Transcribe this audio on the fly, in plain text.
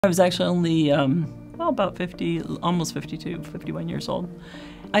I was actually only well, about 50, almost 52, 51 years old.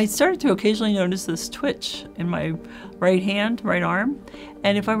 I started to occasionally notice this twitch in my right hand, right arm,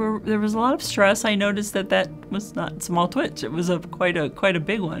 and if there was a lot of stress, I noticed that was not a small twitch. It was quite a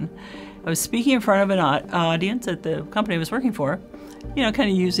big one. I was speaking in front of an audience at the company I was working for, you know, kind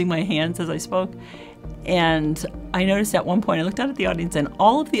of using my hands as I spoke, and I noticed at one point I looked out at the audience and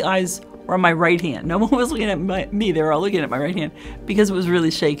all of the eyes were on my right hand. No one was looking at me, they were all looking at my right hand because it was really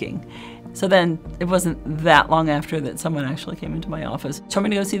shaking. So then it wasn't that long after that someone actually came into my office, told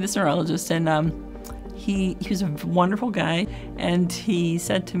me to go see this neurologist, and he was a wonderful guy, and he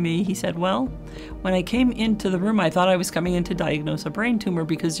said to me, he said, well, when I came into the room, I thought I was coming in to diagnose a brain tumor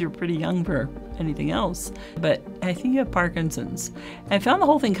because you're pretty young for anything else, but I think you have Parkinson's. And I found the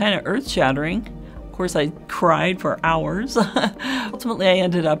whole thing kind of earth-shattering. Of course, I cried for hours. Ultimately, I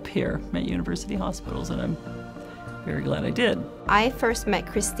ended up here at University Hospitals, and I'm very glad I did. I first met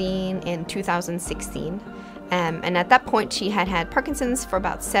Christine in 2016. And at that point, she had had Parkinson's for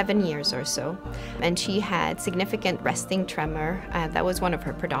about 7 years or so. And she had significant resting tremor. That was one of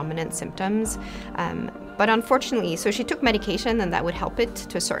her predominant symptoms. But unfortunately, so she took medication and that would help it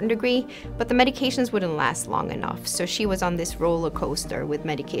to a certain degree, but the medications wouldn't last long enough. So she was on this roller coaster with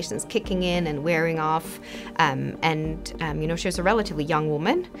medications kicking in and wearing off. You know, she was a relatively young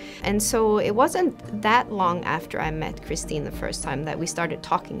woman. And so it wasn't that long after I met Christine the first time that we started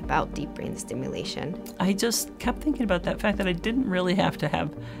talking about deep brain stimulation. I just kept thinking about that fact that I didn't really have to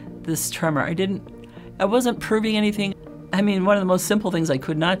have this tremor. I wasn't proving anything. I mean, one of the most simple things I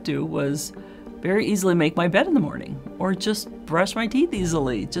could not do was very easily make my bed in the morning or just brush my teeth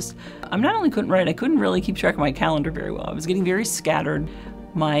easily. I not only couldn't write, I couldn't really keep track of my calendar very well. I was getting very scattered.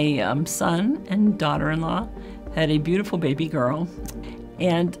 My son and daughter-in-law had a beautiful baby girl,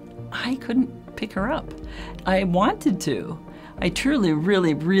 and I couldn't pick her up. I wanted to. I truly,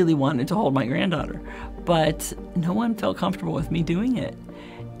 really, really wanted to hold my granddaughter, but no one felt comfortable with me doing it.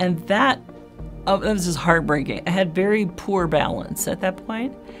 And that was just heartbreaking. I had very poor balance at that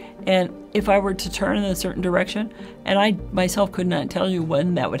point. And if I were to turn in a certain direction, and I myself could not tell you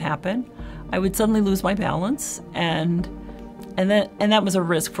when that would happen, I would suddenly lose my balance, and that was a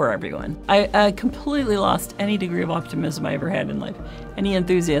risk for everyone. I completely lost any degree of optimism I ever had in life, any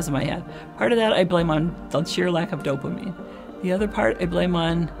enthusiasm I had. Part of that I blame on the sheer lack of dopamine. The other part I blame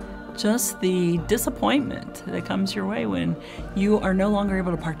on just the disappointment that comes your way when you are no longer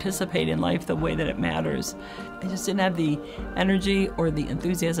able to participate in life the way that it matters. I just didn't have the energy or the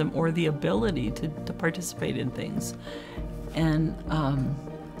enthusiasm or the ability to participate in things. And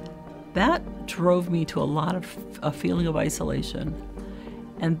that drove me to a feeling of isolation.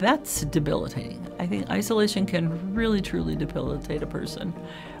 And that's debilitating. I think isolation can really, truly debilitate a person.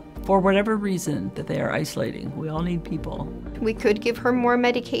 For whatever reason that they are isolating. We all need people. We could give her more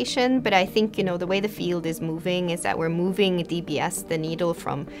medication, but I think, you know, the way the field is moving is that we're moving DBS, the needle,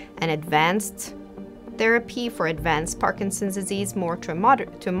 from an advanced therapy for advanced Parkinson's disease more to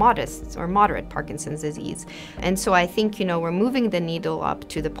modest or moderate Parkinson's disease. And so I think, you know, we're moving the needle up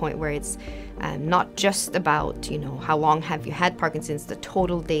to the point where it's not just about, you know, how long have you had Parkinson's, the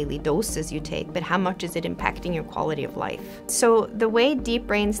total daily doses you take, but how much is it impacting your quality of life. So the way deep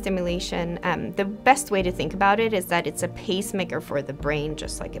brain stimulation, the best way to think about it is that it's a pacemaker for the brain,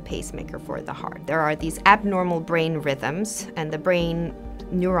 just like a pacemaker for the heart. There are these abnormal brain rhythms, and the brain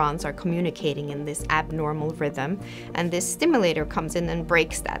neurons are communicating in this abnormal rhythm, and this stimulator comes in and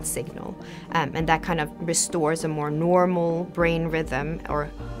breaks that signal, and that kind of restores a more normal brain rhythm, or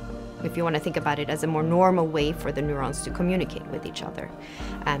if you want to think about it as a more normal way for the neurons to communicate with each other.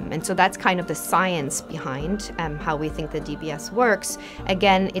 And so that's kind of the science behind how we think the DBS works.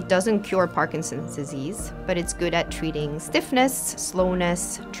 Again, it doesn't cure Parkinson's disease, but it's good at treating stiffness,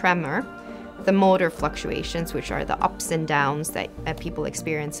 slowness, tremor, the motor fluctuations, which are the ups and downs that people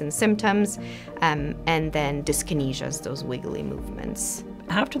experience in symptoms, and then dyskinesias, those wiggly movements.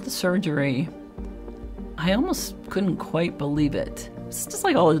 After the surgery, I almost couldn't quite believe it. It's just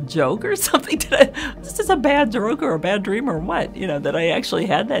like all a joke or something. Is this a bad joke or a bad dream or what? You know, that I actually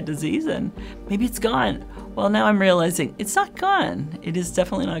had that disease and maybe it's gone. Well, now I'm realizing it's not gone. It is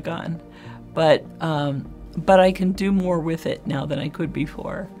definitely not gone. But I can do more with it now than I could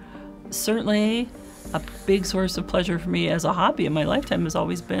before. Certainly, a big source of pleasure for me as a hobby in my lifetime has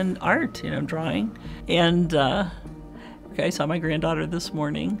always been art, you know, drawing. And okay, I saw my granddaughter this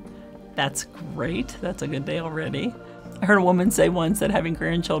morning. That's great. That's a good day already. I heard a woman say once that having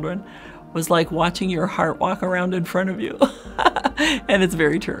grandchildren was like watching your heart walk around in front of you. And it's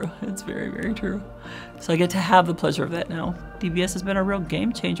very true. It's very, very true. So I get to have the pleasure of that now. DBS has been a real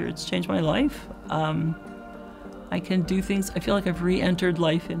game changer. It's changed my life. I can do things. I feel like I've re-entered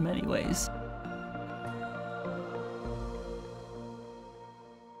life in many ways.